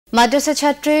মাদ্রাসা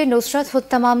ছাত্রী নুসরাত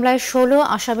হত্যা মামলায় ১৬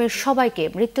 আসামির সবাইকে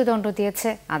মৃত্যুদণ্ড দিয়েছে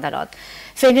আদালত।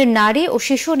 ফেনীর নারী ও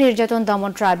শিশু নির্যাতন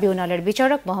দমন ট্রাইব্যুনালের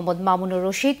বিচারক মোহাম্মদ মামুনুর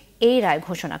রশিদ এই রায়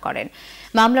ঘোষণা করেন।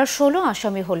 মামলার ১৬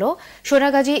 আসামি হল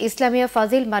সোনাগাজী ইসলামিয়া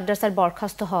ফাজিল মাদ্রাসার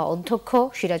বরখাস্ত হওয়া অধ্যক্ষ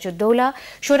সিরাজউদ্দৌলা,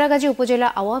 সোনাগাজী উপজেলা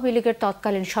আওয়ামী লীগের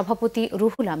তৎকালীন সভাপতি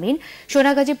রুহুল আমিন,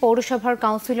 সোনাগাজী পৌরসভার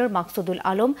কাউন্সিলর মাকসুদুল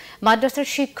আলম, মাদ্রাসার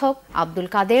শিক্ষক আব্দুল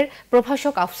কাদের,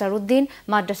 প্রভাষক আফসার উদ্দিন,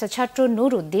 মাদ্রাসা ছাত্র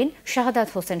নূর উদ্দিন, শাহাদাত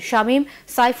হোসেন শামীম,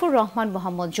 সাইফুর রহমান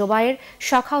মোহাম্মদ জোবায়ের,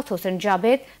 শাখাওয়াত হোসেন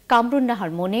জাবেদ, কামরুন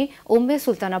নাহার মনি, উম্মে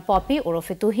সুলতানা পপি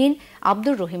ওরফে তুহিন,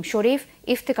 আব্দুর রহিম শরীফ,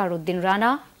 ইফতেকার উদ্দিন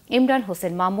রানা, ইমরান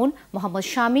হোসেন মামুন, মোহাম্মদ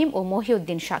শামীম ও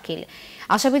মহিউদ্দিন শাকিল।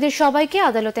 আসামিদের সবাইকে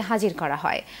আদালতে হাজির করা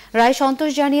হয়। রায় সন্তোষ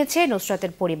জানিয়েছে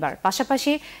নুসরাতের পরিবার,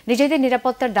 পাশাপাশি নিজেদের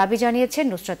নিরাপত্তার দাবি জানিয়েছেন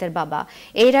নুসরাতের বাবা।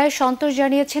 এই রায়ে সন্তোষ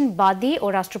জানিয়েছেন বাদী ও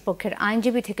রাষ্ট্রপক্ষের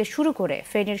আইনজীবী থেকে শুরু করে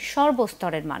ফেনীর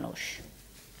সর্বস্তরের মানুষ।